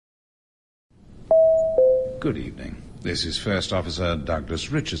Good evening. This is First Officer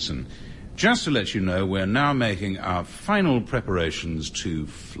Douglas Richardson. Just to let you know, we're now making our final preparations to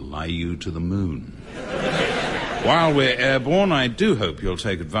fly you to the moon. While we're airborne, I do hope you'll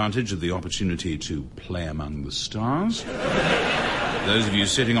take advantage of the opportunity to play among the stars. Those of you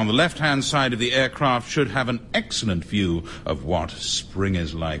sitting on the left-hand side of the aircraft should have an excellent view of what spring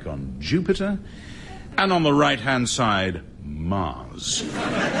is like on Jupiter, and on the right-hand side, Mars.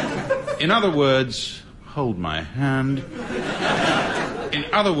 In other words, hold my hand. In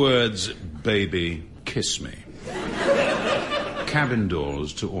other words, baby, kiss me. Cabin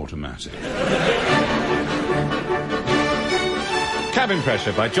doors to automatic. Cabin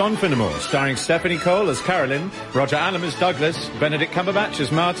Pressure by John Finnemore, starring Stephanie Cole as Carolyn, Roger Allam as Douglas, Benedict Cumberbatch as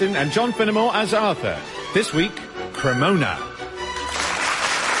Martin, and John Finnemore as Arthur. This week, Cremona.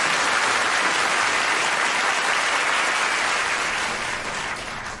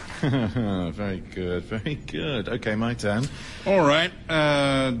 Very good, very good. Okay, my turn. All right,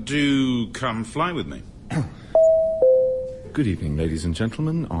 do come fly with me. Good evening, ladies and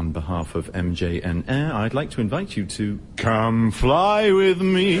gentlemen. On behalf of MJN Air, I'd like to invite you to come fly with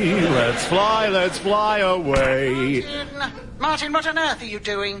me. Let's fly away. Martin, what on earth are you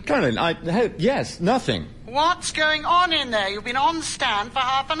doing? Carolyn, yes, nothing. What's going on in there? You've been on stand for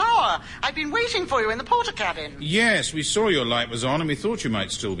half an hour. I've been waiting for you in the porter cabin. Yes, we saw your light was on and we thought you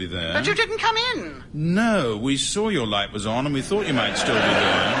might still be there. But you didn't come in. No, we saw your light was on and we thought you might still be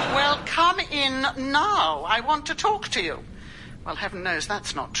there. Well, come in now. I want to talk to you. Well, heaven knows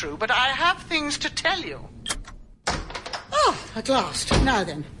that's not true, but I have things to tell you. Oh, at last. Now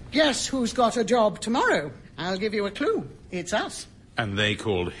then, guess who's got a job tomorrow? I'll give you a clue. It's us. And they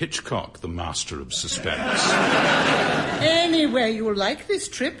called Hitchcock the master of suspense. Anyway, you'll like this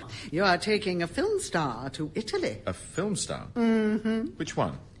trip. You are taking a film star to Italy. A film star? Mm-hmm. Which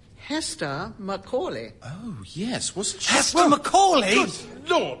one? Hester Macaulay. Oh, yes, wasn't she? Hester Macaulay? Good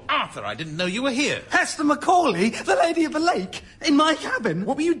Lord, Arthur, I didn't know you were here. Hester Macaulay? The Lady of the Lake? In my cabin?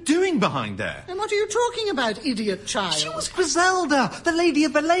 What were you doing behind there? And what are you talking about, idiot child? She was Griselda, the Lady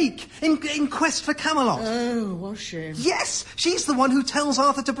of the Lake, in Quest for Camelot. Oh, was she? Yes, she's the one who tells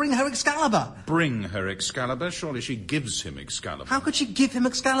Arthur to bring her Excalibur. Bring her Excalibur? Surely she gives him Excalibur. How could she give him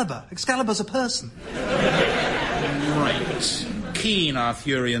Excalibur? Excalibur's a person. Right. Keen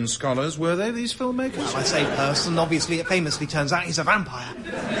Arthurian scholars, were they, these filmmakers? Well, I say person. Obviously, it famously turns out he's a vampire.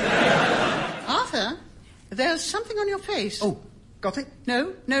 Arthur, there's something on your face. Oh, got it?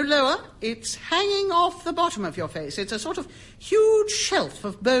 No, lower. It's hanging off the bottom of your face. It's a sort of huge shelf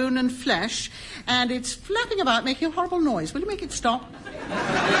of bone and flesh, and it's flapping about, making a horrible noise. Will you make it stop?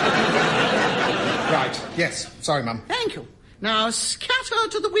 Right, yes. Sorry, Mum. Thank you. Now, scatter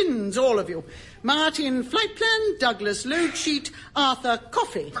to the winds, all of you. Martin, flight plan. Douglas, load sheet. Arthur,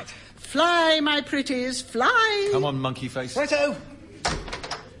 coffee. Right. Fly, my pretties, fly. Come on, monkey face. Righto.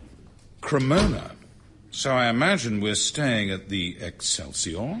 Cremona. So I imagine we're staying at the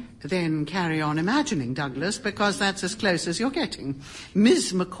Excelsior? Then carry on imagining, Douglas, because that's as close as you're getting.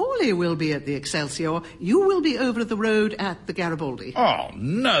 Miss Macaulay will be at the Excelsior. You will be over the road at the Garibaldi. Oh,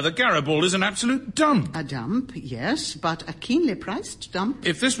 no, the Garibaldi's an absolute dump. A dump, yes, but a keenly priced dump.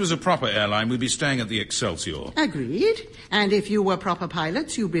 If this was a proper airline, we'd be staying at the Excelsior. Agreed. And if you were proper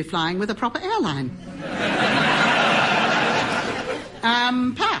pilots, you'd be flying with a proper airline.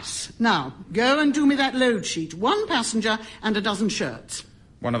 Pass. Now, go and do me that load sheet. 1 passenger and a dozen shirts.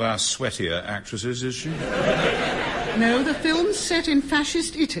 One of our sweatier actresses, is she? No, the film's set in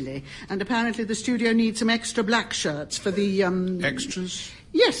fascist Italy, and apparently the studio needs some extra black shirts for the, Extras?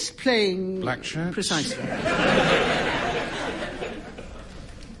 Yes, playing... Black shirts? Precisely.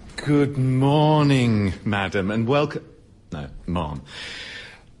 Good morning, madam, and welcome... No, ma'am.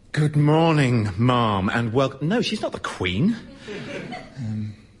 Good morning, ma'am, and welcome... No, she's not the Queen.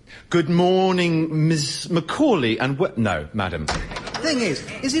 Good morning, Miss Macaulay, and... No, madam. Thing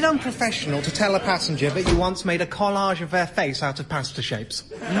is it unprofessional to tell a passenger that you once made a collage of their face out of pasta shapes?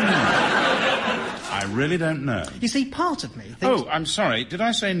 I really don't know. You see, part of me thinks... Oh, I'm sorry. Did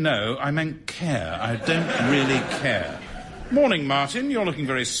I say no? I meant care. I don't really care. Morning, Martin. You're looking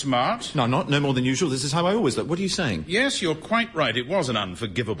very smart. No, no more than usual. This is how I always look. What are you saying? Yes, you're quite right. It was an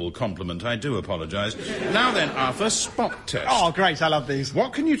unforgivable compliment. I do apologise. Now then, Arthur, spot test. Oh, great. I love these.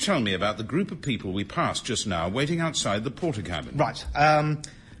 What can you tell me about the group of people we passed just now waiting outside the porter cabin? Right. I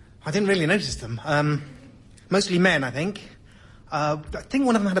didn't really notice them. Mostly men, I think. I think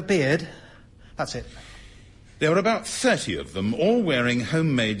one of them had a beard. That's it. There were about 30 of them, all wearing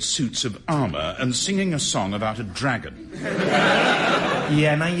homemade suits of armour and singing a song about a dragon.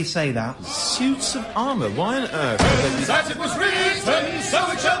 Yeah, now you say that. Suits of armour? Why on earth? As it was written,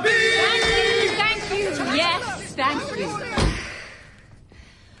 so it shall be! Thank you, yes. Thank you.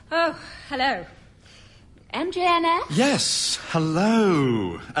 Oh, hello. MJNS? Yes,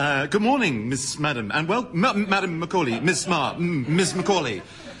 hello. Good morning, Miss Madam, and Madam Macaulay, Miss Macaulay.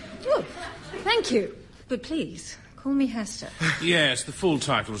 Oh, thank you. But please, call me Hester. Yes, the full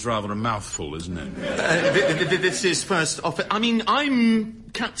title's rather a mouthful, isn't it? This is First Officer... I'm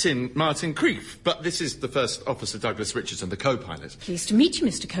Captain Martin Creef, but this is the First Officer Douglas Richardson, the co-pilot. Pleased to meet you,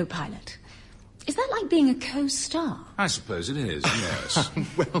 Mr. Co-pilot. Is that like being a co-star? I suppose it is, yes.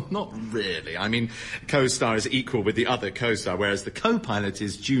 Well, not really. I mean, co-star is equal with the other co-star, whereas the co-pilot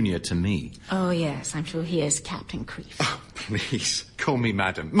is junior to me. Oh, yes, I'm sure he is Captain Creef. Oh, please, call me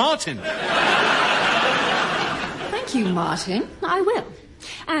Madam. Martin! Thank you, Martin. I will.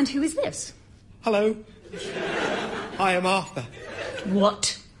 And who is this? Hello. I am Arthur.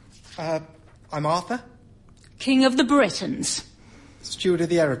 What? I'm Arthur. King of the Britons. Steward of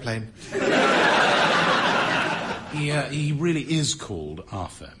the aeroplane. He really is called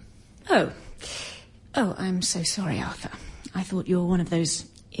Arthur. Oh, I'm so sorry, Arthur. I thought you were one of those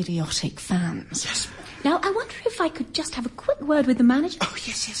idiotic fans. Yes. Now, I wonder if I could just have a quick word with the manager? Oh,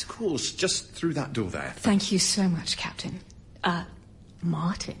 yes, of course. Just through that door there. Thank you so much, Captain.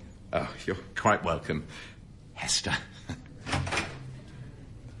 Martin. Oh, you're quite welcome, Hester.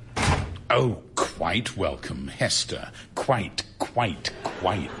 Oh, quite welcome, Hester. Quite.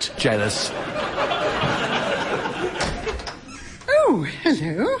 Jealous. Oh,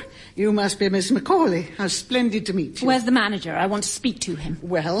 hello. You must be Miss Macaulay. How splendid to meet you. Where's the manager? I want to speak to him.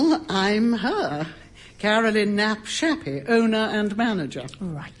 Well, I'm her. Caroline Knapp Shappy, owner and manager.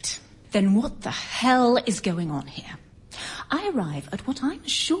 Right. Then what the hell is going on here? I arrive at what I'm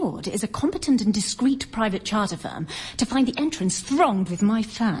assured is a competent and discreet private charter firm to find the entrance thronged with my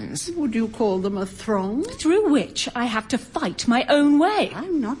fans. Would you call them a throng? Through which I have to fight my own way.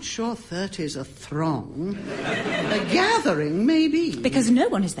 I'm not sure 30's a throng. A gathering, maybe. Because no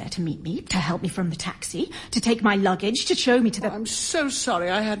one is there to meet me, to help me from the taxi, to take my luggage, to show me to the... I'm so sorry.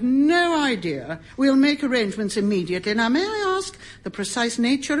 I had no idea. We'll make arrangements immediately. Now, may I ask the precise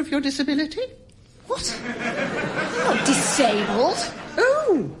nature of your disability? What? I'm not disabled.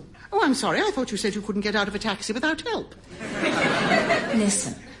 Oh, I'm sorry. I thought you said you couldn't get out of a taxi without help.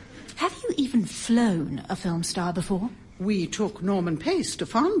 Listen, have you even flown a film star before? We took Norman Pace to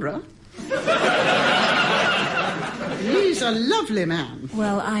Farnborough. He's a lovely man.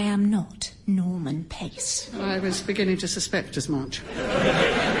 Well, I am not Norman Pace. I was beginning to suspect as much.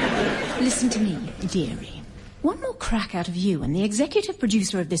 Listen to me, dearie. One more crack out of you and the executive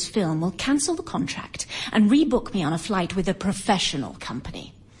producer of this film will cancel the contract and rebook me on a flight with a professional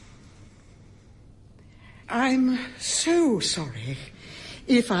company. I'm so sorry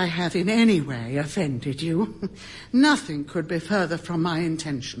if I have in any way offended you. Nothing could be further from my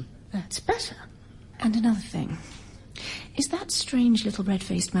intention. That's better. And another thing. Is that strange little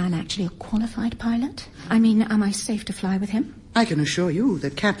red-faced man actually a qualified pilot? I mean, am I safe to fly with him? I can assure you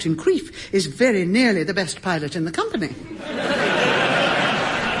that Captain Creef is very nearly the best pilot in the company.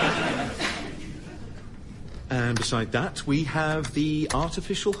 And beside that, we have the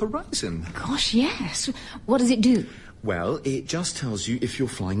artificial horizon. Gosh, yes. What does it do? Well, it just tells you if you're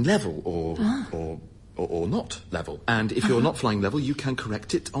flying level or not level. And if you're not flying level, you can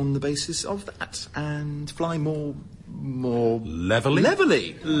correct it on the basis of that and fly more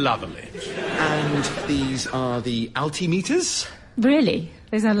levelly. Lovely. And these are the altimeters. Really?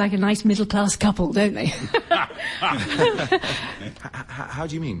 They sound like a nice middle-class couple, don't they? How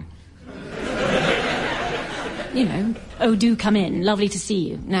do you mean? You know, oh, do come in. Lovely to see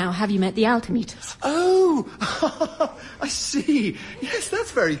you. Now, have you met the altimeters? Oh, I see. Yes,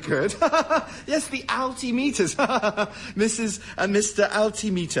 that's very good. Yes, the altimeters. Mrs. and Mr.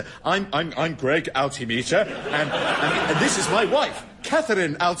 Altimeter. I'm Greg Altimeter, and this is my wife,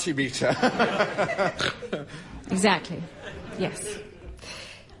 Catherine Altimeter. Exactly. Yes.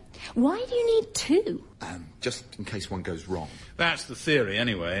 Why do you need two? Just in case one goes wrong. That's the theory,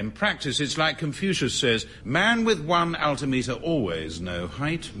 anyway. In practice, it's like Confucius says, man with one altimeter always know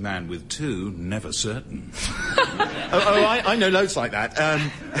height, man with two never certain. I know loads like that.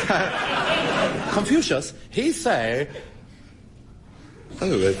 Confucius, he say...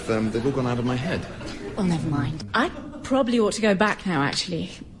 Oh, they've all gone out of my head. Well, never mind. I probably ought to go back now, actually.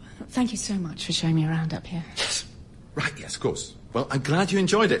 Thank you so much for showing me around up here. Yes. Right, yes, of course. Well, I'm glad you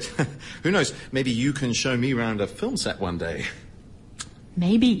enjoyed it. Who knows, maybe you can show me around a film set one day.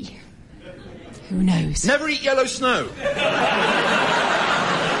 Maybe. Who knows? Never eat yellow snow.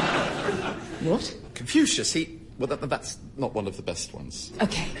 What? Confucius, well, that's not one of the best ones.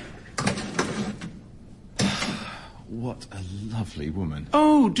 Okay. what a lovely woman.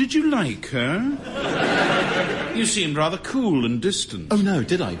 Oh, did you like her? You seemed rather cool and distant. Oh, no,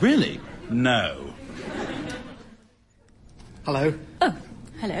 did I? Really? No. Hello. Oh,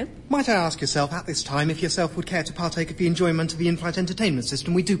 hello. Might I ask yourself at this time if yourself would care to partake of the enjoyment of the in-flight entertainment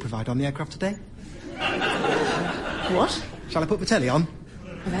system we do provide on the aircraft today? What? Shall I put the telly on?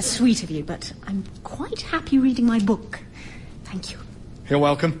 Well, that's sweet of you, but I'm quite happy reading my book. Thank you. You're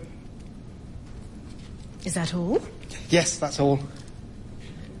welcome. Is that all? Yes, that's all.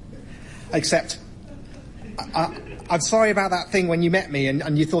 Except, I'm sorry about that thing when you met me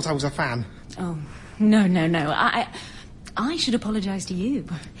and you thought I was a fan. Oh, no. I should apologise to you.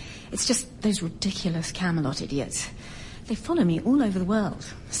 It's just those ridiculous Camelot idiots. They follow me all over the world,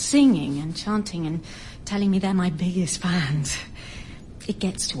 singing and chanting and telling me they're my biggest fans. It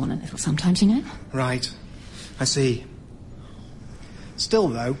gets to one a little sometimes, you know? Right. I see. Still,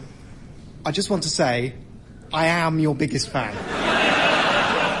 though, I just want to say I am your biggest fan.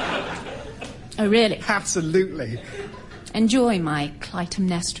 Oh, really? Absolutely. Enjoy my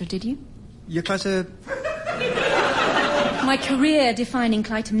Clytemnestra, did you? Your Clyte... My career-defining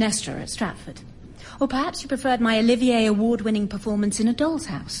Clytemnestra at Stratford. Or perhaps you preferred my Olivier Award-winning performance in A Doll's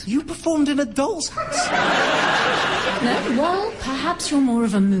House. You performed in A Doll's House? No? Well, perhaps you're more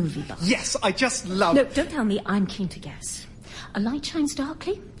of a movie buff. Yes, I just love... No, don't tell me. I'm keen to guess. A Light Shines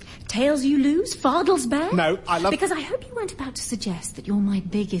Darkly? Tails You Lose? Fardels Bear? No, I love... Because I hope you weren't about to suggest that you're my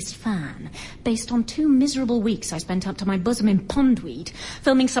biggest fan, based on 2 miserable weeks I spent up to my bosom in Pondweed,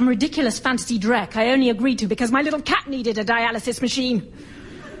 filming some ridiculous fantasy dreck I only agreed to because my little cat needed a dialysis machine.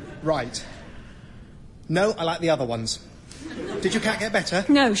 Right. No, I like the other ones. Did your cat get better?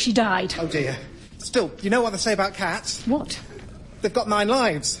 No, she died. Oh, dear. Still, you know what they say about cats? What? They've got 9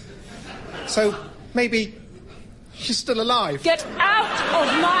 lives. So, maybe she's still alive. Get out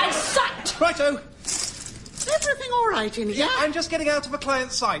of my sight! Righto. Everything all right in here? I'm just getting out of a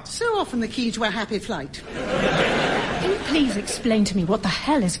client's sight. So often the key to a happy flight. Can you please explain to me what the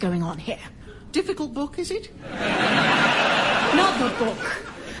hell is going on here? Difficult book, is it? Not the book.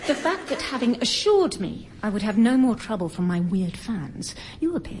 The fact that having assured me I would have no more trouble from my weird fans,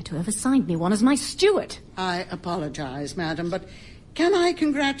 you appear to have assigned me one as my steward. I apologise, madam, but can I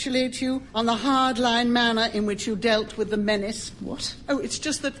congratulate you on the hard-line manner in which you dealt with the menace? What? Oh, it's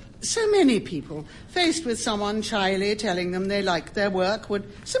just that so many people, faced with someone shyly telling them they liked their work, would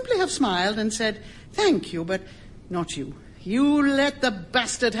simply have smiled and said, thank you, but not you. You let the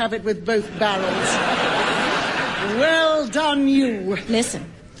bastard have it with both barrels. Well done, you. Listen,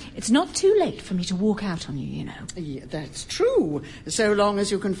 it's not too late for me to walk out on you, you know. Yeah, that's true, so long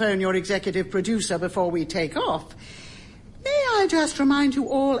as you can phone your executive producer before we take off. May I just remind you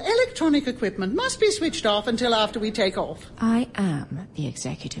all electronic equipment must be switched off until after we take off. I am the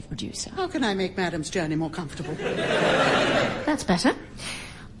executive producer. How can I make Madam's journey more comfortable? That's better.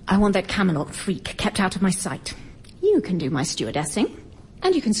 I want that Camelot freak kept out of my sight. You can do my stewardessing,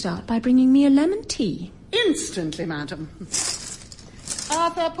 and you can start by bringing me a lemon tea. Instantly, madam.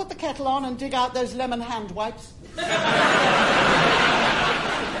 Arthur, put the kettle on and dig out those lemon hand wipes.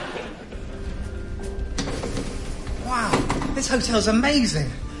 Wow, this hotel's amazing.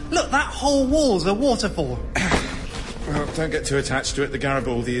 Look, that whole wall's a waterfall. Well, don't get too attached to it. The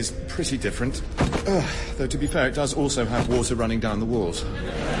Garibaldi is pretty different. Though, to be fair, it does also have water running down the walls.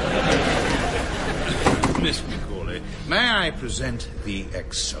 Miss Macaulay, may I present the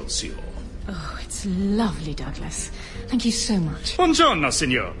Excelsior? Oh, it's lovely, Douglas. Thank you so much. Buongiorno,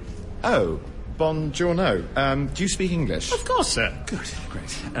 signor. Oh, buongiorno. Do you speak English? Of course, sir. Good,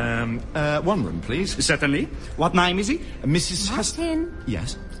 great. One room, please. Certainly. What name is he? Mrs. Martin.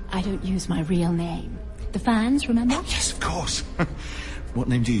 Yes? I don't use my real name. The fans, remember? Oh, yes, of course. What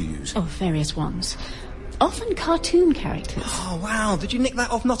name do you use? Oh, various ones. Often cartoon characters. Oh, wow, did you nick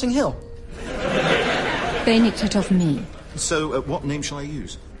that off Notting Hill? They nicked it off me. So, what name shall I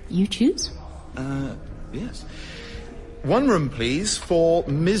use? You choose? Yes. One room, please, for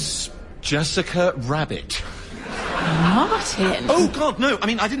Ms. Jessica Rabbit. Martin! Oh, God, no. I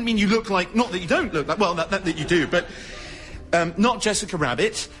mean, I didn't mean you look like... Not that you don't look like... Well, that you do, but... not Jessica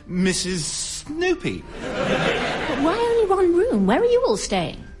Rabbit, Mrs. Snoopy. But why only one room? Where are you all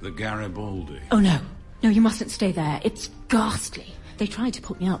staying? The Garibaldi. Oh, no. No, you mustn't stay there. It's ghastly. They tried to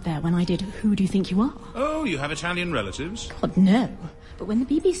put me up there when I did Who Do You Think You Are? Oh, you have Italian relatives? God, no. But when the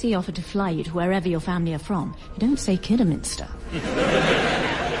BBC offered to fly you to wherever your family are from, you don't say Kidderminster.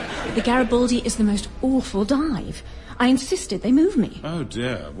 The Garibaldi is the most awful dive. I insisted they move me. Oh,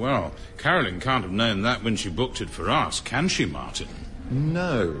 dear. Well, Carolyn can't have known that when she booked it for us, can she, Martin?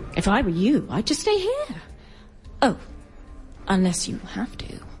 No. If I were you, I'd just stay here. Oh, unless you have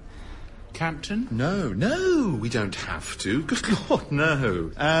to. Captain? No, we don't have to. Good Lord,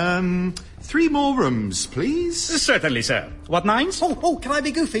 no. 3 more rooms, please. Certainly, sir. What names? Oh, can I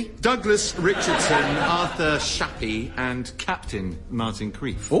be goofy? Douglas Richardson, Arthur Shappy, and Captain Martin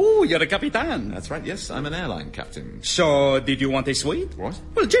Creef. Oh, you're a capitan. That's right, yes, I'm an airline captain. So, did you want a suite? What?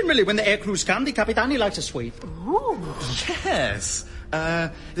 Well, generally, when the air crews come, the capitani likes a suite. Ooh. Yes.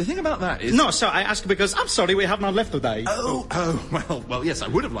 The thing about that is... No, sir, I ask because I'm sorry we have none left today. Well, yes, I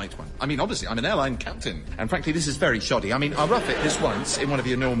would have liked one. I mean, obviously, I'm an airline captain. And frankly, this is very shoddy. I mean, I'll rough it this once in one of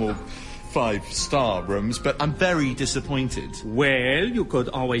your normal 5-star rooms, but I'm very disappointed. Well, you could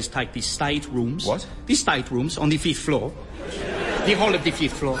always take the state rooms. What? The state rooms on the 5th floor. The whole of the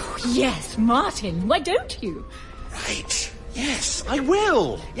 5th floor. Yes, Martin, why don't you? Right. Yes, I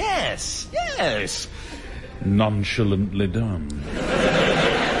will. Yes. Nonchalantly done.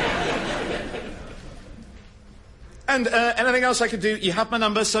 And anything else I could do, you have my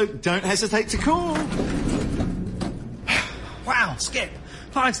number, so don't hesitate to call. Wow, Skip.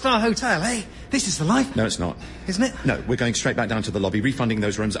 5-star hotel, eh? This is the life. No, it's not. Isn't it? No, we're going straight back down to the lobby, refunding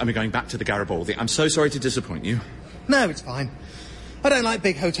those rooms, and we're going back to the Garibaldi. I'm so sorry to disappoint you. No, it's fine. I don't like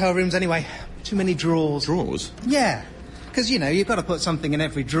big hotel rooms anyway. Too many drawers. Drawers? Yeah. Because, you know, you've got to put something in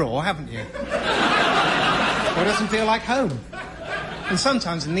every drawer, haven't you? Or it doesn't feel like home. And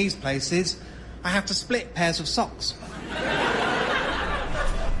sometimes in these places, I have to split pairs of socks.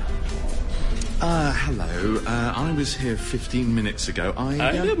 Hello. I was here 15 minutes ago.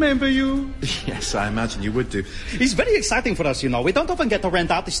 I remember you. Yes, I imagine you would do. It's very exciting for us, you know. We don't often get to rent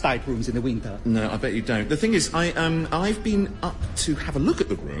out the state rooms in the winter. No, I bet you don't. The thing is, I've been up to have a look at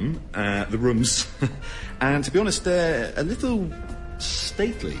the rooms, and to be honest, they're a little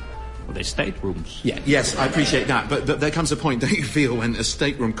stately. Well, they're state rooms. Yeah, yes, I appreciate that, but there comes a point, don't you feel, when a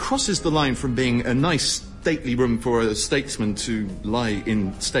stateroom crosses the line from being a nice, stately room for a statesman to lie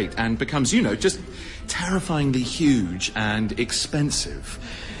in state and becomes, you know, just terrifyingly huge and expensive.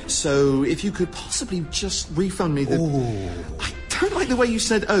 So if you could possibly just refund me the... Ooh. I don't like the way you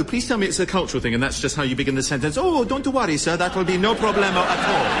said, oh, please tell me it's a cultural thing, and that's just how you begin the sentence. Oh, don't worry, sir, that will be no problemo at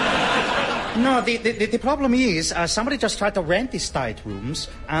all. No, the problem is, somebody just tried to rent the state rooms,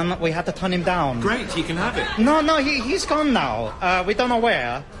 and we had to turn him down. Great, he can have it. No, he's gone now. We don't know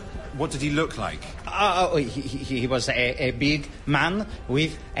where. What did he look like? He was a big man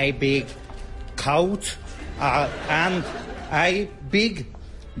with a big coat and a big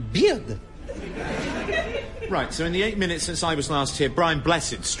beard. Right, so in the 8 minutes since I was last here, Brian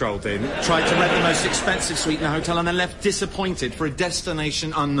Blessed strolled in, tried to rent the most expensive suite in the hotel, and then left disappointed for a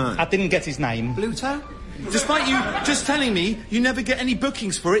destination unknown. I didn't get his name. Bluto? Despite you just telling me you never get any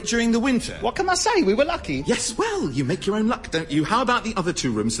bookings for it during the winter. What can I say? We were lucky. Yes, well, you make your own luck, don't you? How about the other 2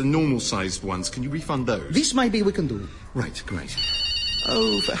 rooms, the normal-sized ones? Can you refund those? This maybe we can do. Right, great.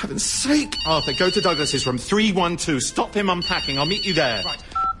 Oh, for heaven's sake. Arthur, go to Douglas's room, 312. Stop him unpacking. I'll meet you there. Right.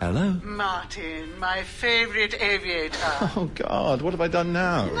 Hello? Martin, my favourite aviator. Oh, God, what have I done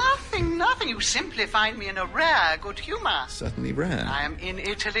now? Nothing. You simply find me in a rare good humour. Certainly rare. I am in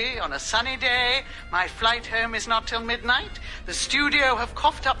Italy on a sunny day. My flight home is not till midnight. The studio have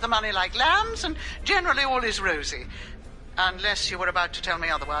coughed up the money like lambs, and generally all is rosy. Unless you were about to tell me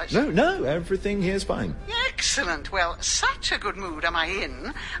otherwise. No, everything here's fine. Excellent. Well, such a good mood am I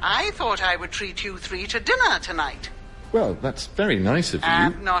in. I thought I would treat you 3 to dinner tonight. Well, that's very nice of you.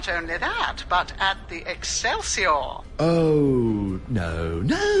 And not only that, but at the Excelsior. Oh, no.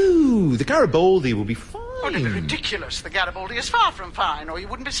 The Garibaldi will be fine. Oh, no, ridiculous. The Garibaldi is far from fine, or you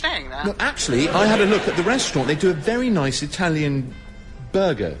wouldn't be staying there. No, actually, I had a look at the restaurant. They do a very nice Italian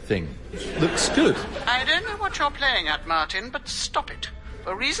burger thing. Looks good. I don't know what you're playing at, Martin, but stop it.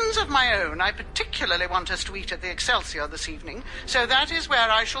 For reasons of my own, I particularly want us to eat at the Excelsior this evening, so that is where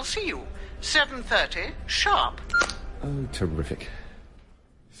I shall see you. 7:30, sharp. Oh, terrific.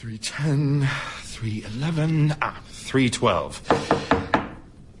 3:10, 3:11, 3:12.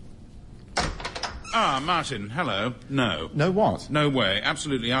 Martin, hello. No. No what? No way.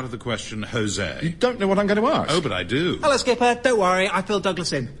 Absolutely out of the question, Jose. You don't know what I'm going to ask. Oh, but I do. Hello, Skipper. Don't worry, I filled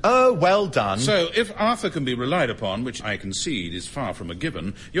Douglas in. Oh, well done. So, if Arthur can be relied upon, which I concede is far from a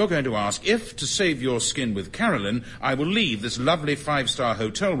given, you're going to ask if, to save your skin with Carolyn, I will leave this lovely 5-star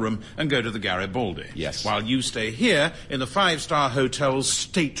hotel room and go to the Garibaldi. Yes. While you stay here in the 5-star hotel's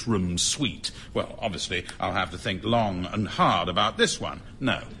stateroom suite. Well, obviously, I'll have to think long and hard about this one.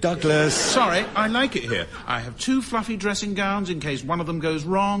 No. Douglas. Sorry, I like it here. I have 2 fluffy dressing gowns in case one of them goes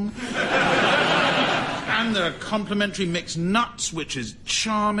wrong. And there are complimentary mixed nuts, which is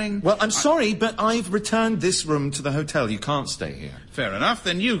charming. Well, I'm sorry, but I've returned this room to the hotel. You can't stay here. Fair enough.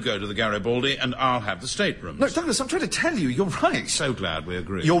 Then you go to the Garibaldi and I'll have the staterooms. No, Douglas, I'm trying to tell you, you're right. So glad we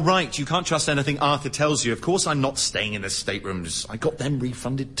agree. You're right. You can't trust anything Arthur tells you. Of course I'm not staying in the staterooms. I got them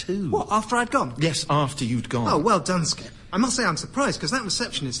refunded too. What, after I'd gone? Yes, after you'd gone. Oh, well done, Skip. I must say I'm surprised, because that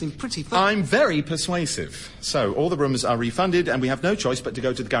receptionist seemed pretty I'm very persuasive. So, all the rooms are refunded, and we have no choice but to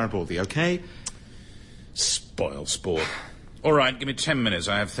go to the Garibaldi, OK? Spoil sport. All right, give me 10 minutes.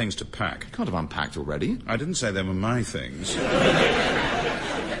 I have things to pack. You can't have unpacked already. I didn't say they were my things.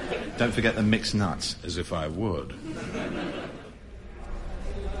 Don't forget the mixed nuts. As if I would.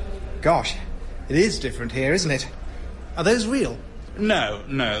 Gosh, it is different here, isn't it? Are those real?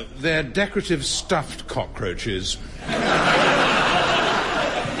 No, they're decorative stuffed cockroaches.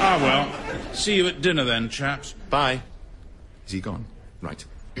 Ah, well. See you at dinner then, chaps. Bye. Is he gone? Right.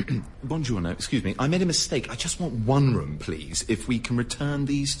 Buongiorno, excuse me. I made a mistake. I just want one room, please. If we can return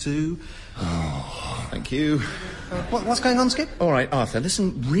these two. Oh, thank you. What's going on, Skip? All right, Arthur,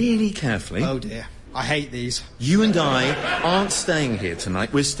 listen really carefully. Oh, dear. I hate these. You and I aren't staying here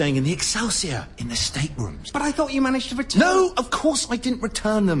tonight. We're staying in the Excelsior, in the staterooms. But I thought you managed to return... No, of course I didn't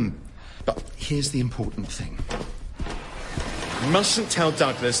return them. But here's the important thing. You mustn't tell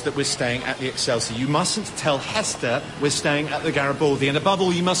Douglas that we're staying at the Excelsior. You mustn't tell Hester we're staying at the Garibaldi. And above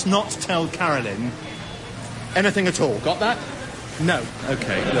all, you must not tell Carolyn anything at all. Got that? No.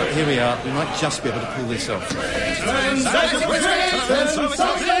 OK, look, here we are. We might just be able to pull this off.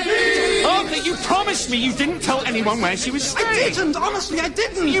 Arthur, you promised me you didn't tell anyone where she was staying. I didn't. Honestly, I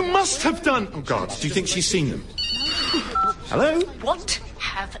didn't. You must have done. Oh, God. Do you think she's seen them? Hello? What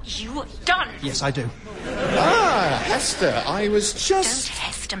have you done? Yes, I do. Ah, Hester, I was just... Don't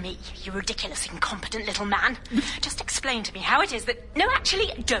Hester me, you ridiculous, incompetent little man. Just explain to me how it is that... No,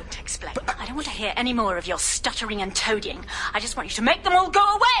 actually, don't explain. I don't want to hear any more of your stuttering and toadying. I just want you to make them all go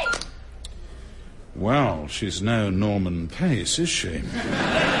away. Well, she's no Norman Pace, is she?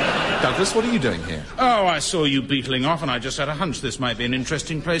 Douglas, what are you doing here? Oh, I saw you beetling off, and I just had a hunch this might be an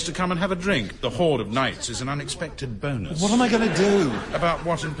interesting place to come and have a drink. The Horde of Knights is an unexpected bonus. What am I going to do? About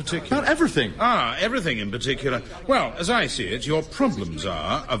what in particular? About everything. Ah, everything in particular. Well, as I see it, your problems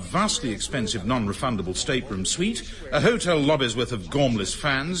are a vastly expensive non-refundable stateroom suite, a hotel lobby's worth of gormless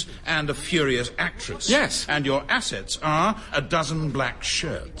fans, and a furious actress. Yes. And your assets are a dozen black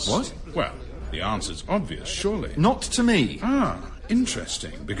shirts. What? Well, the answer's obvious, surely. Not to me. Ah,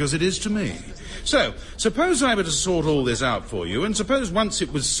 interesting, because it is to me. So, suppose I were to sort all this out for you, and suppose once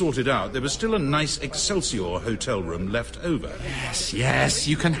it was sorted out, there was still a nice Excelsior hotel room left over. Yes,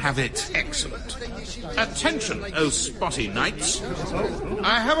 you can have it. Excellent. Attention, oh spotty knights.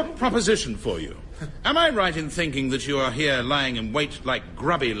 I have a proposition for you. Am I right in thinking that you are here lying in wait like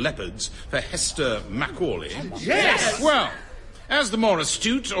grubby leopards for Hester Macaulay? Yes! Well... as the more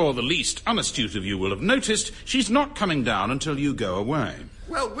astute or the least unastute of you will have noticed, she's not coming down until you go away.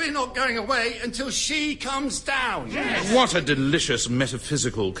 Well, we're not going away until she comes down. Yes. What a delicious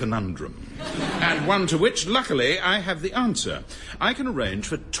metaphysical conundrum. And one to which, luckily, I have the answer. I can arrange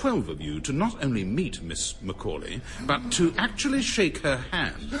for 12 of you to not only meet Miss Macaulay, but to actually shake her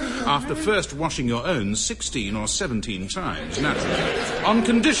hand after first washing your own 16 or 17 times, naturally, on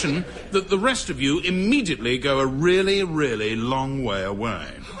condition that the rest of you immediately go a really, really long way away.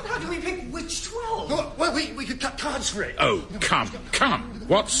 How do we pick which 12? Well, we could cut cards for it. Oh, come.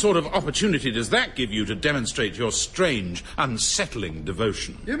 What sort of opportunity does that give you to demonstrate your strange, unsettling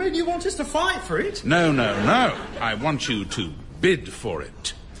devotion? You mean you want us to fight for it? No. I want you to bid for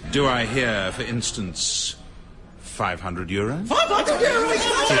it. Do I hear, for instance, €500? 500 euros?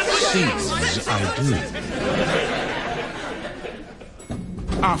 It seems I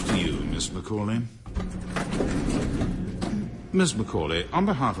do. After you, Miss Macaulay. Miss Macaulay, on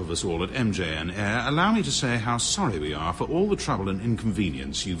behalf of us all at MJN Air, allow me to say how sorry we are for all the trouble and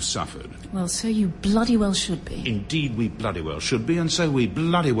inconvenience you've suffered. Well, so you bloody well should be. Indeed, we bloody well should be, and so we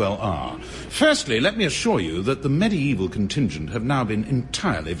bloody well are. Firstly, let me assure you that the medieval contingent have now been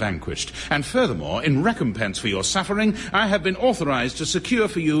entirely vanquished. And furthermore, in recompense for your suffering, I have been authorized to secure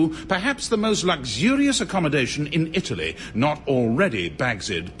for you perhaps the most luxurious accommodation in Italy, not already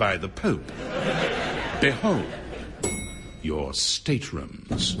bagsed by the Pope. Behold. Your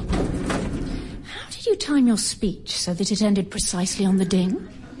staterooms. How did you time your speech so that it ended precisely on the ding?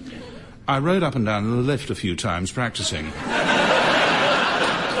 I rode up and down the lift a few times practicing.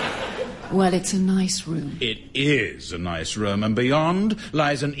 Well, it's a nice room. It is a nice room, and beyond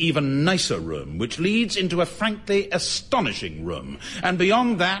lies an even nicer room, which leads into a frankly astonishing room. And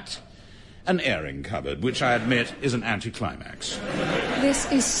beyond that, an airing cupboard, which I admit is an anticlimax.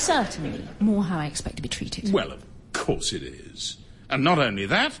 This is certainly more how I expect to be treated. Well, of course it is. And not only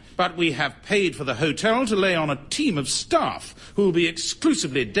that, but we have paid for the hotel to lay on a team of staff who will be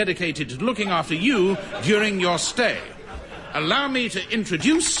exclusively dedicated to looking after you during your stay. Allow me to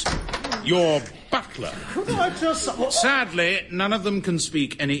introduce your butler. Sadly, none of them can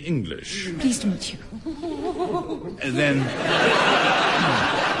speak any English. Pleased to meet you.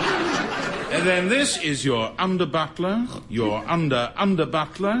 And then this is your under-butler, your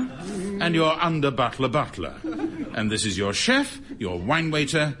under-butler, and your under-butler-butler. And this is your chef, your wine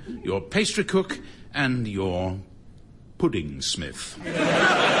waiter, your pastry cook, and your pudding smith.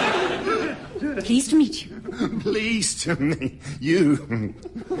 Pleased to meet you. Pleased to meet you.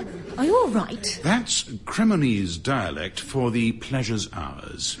 Are you all right? That's Cremonese dialect for the pleasures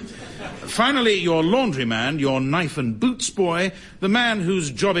hours. Finally, your laundryman, your knife and boots boy, the man whose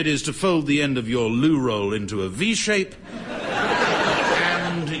job it is to fold the end of your loo roll into a V shape,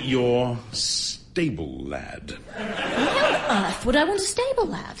 and your stable lad. Why on earth would I want a stable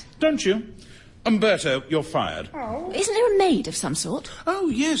lad? Don't you? Umberto, you're fired. Oh. Isn't there a maid of some sort? Oh,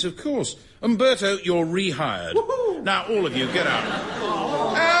 yes, of course. Umberto, you're rehired. Woohoo! Now, all of you, get out.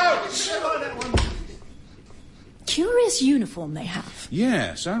 Out! Curious uniform they have.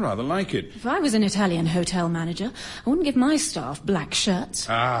 Yes, I rather like it. If I was an Italian hotel manager, I wouldn't give my staff black shirts.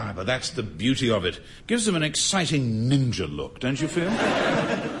 Ah, but that's the beauty of it. Gives them an exciting ninja look, don't you feel?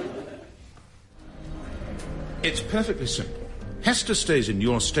 It's perfectly simple. Hester stays in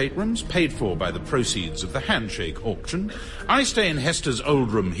your staterooms, paid for by the proceeds of the handshake auction. I stay in Hester's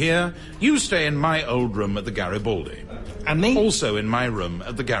old room here. You stay in my old room at the Garibaldi. And me? Also in my room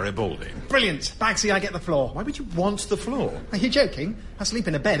at the Garibaldi. Brilliant. Bagsy, I get the floor. Why would you want the floor? Are you joking? I sleep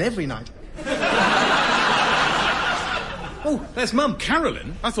in a bed every night. Oh, there's Mum.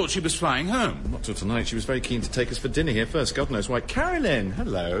 Carolyn? I thought she was flying home. Not till tonight. She was very keen to take us for dinner here first. God knows why. Carolyn,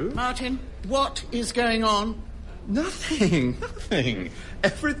 hello. Martin, what is going on? Nothing.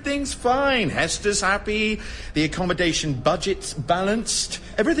 Everything's fine. Hester's happy. The accommodation budget's balanced.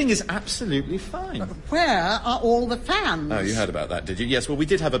 Everything is absolutely fine. Where are all the fans? Oh, you heard about that, did you? Yes, well, we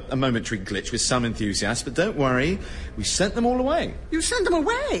did have a momentary glitch with some enthusiasts, but don't worry. We sent them all away. You sent them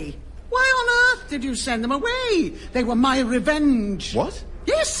away? Why on earth did you send them away? They were my revenge. What?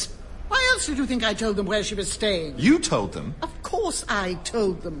 Yes. Why else did you think I told them where she was staying? You told them? Of course I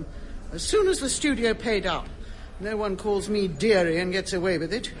told them. As soon as the studio paid up. No one calls me dearie and gets away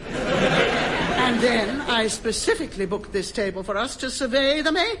with it. And then I specifically booked this table for us to survey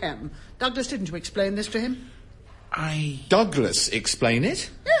the mayhem. Douglas, didn't you explain this to him? Douglas explain it?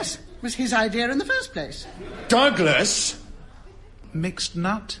 Yes, it was his idea in the first place. Douglas? Mixed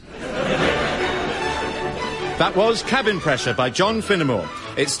nut? That was Cabin Pressure by John Finnemore.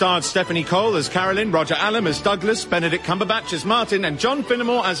 It starred Stephanie Cole as Carolyn, Roger Allam as Douglas, Benedict Cumberbatch as Martin, and John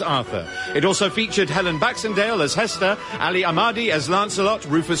Finnemore as Arthur. It also featured Helen Baxendale as Hester, Ali Amadi as Lancelot,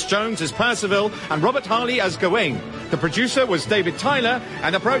 Rufus Jones as Percival, and Robert Harley as Gawain. The producer was David Tyler,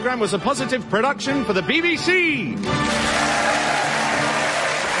 and the programme was a Positive production for the BBC.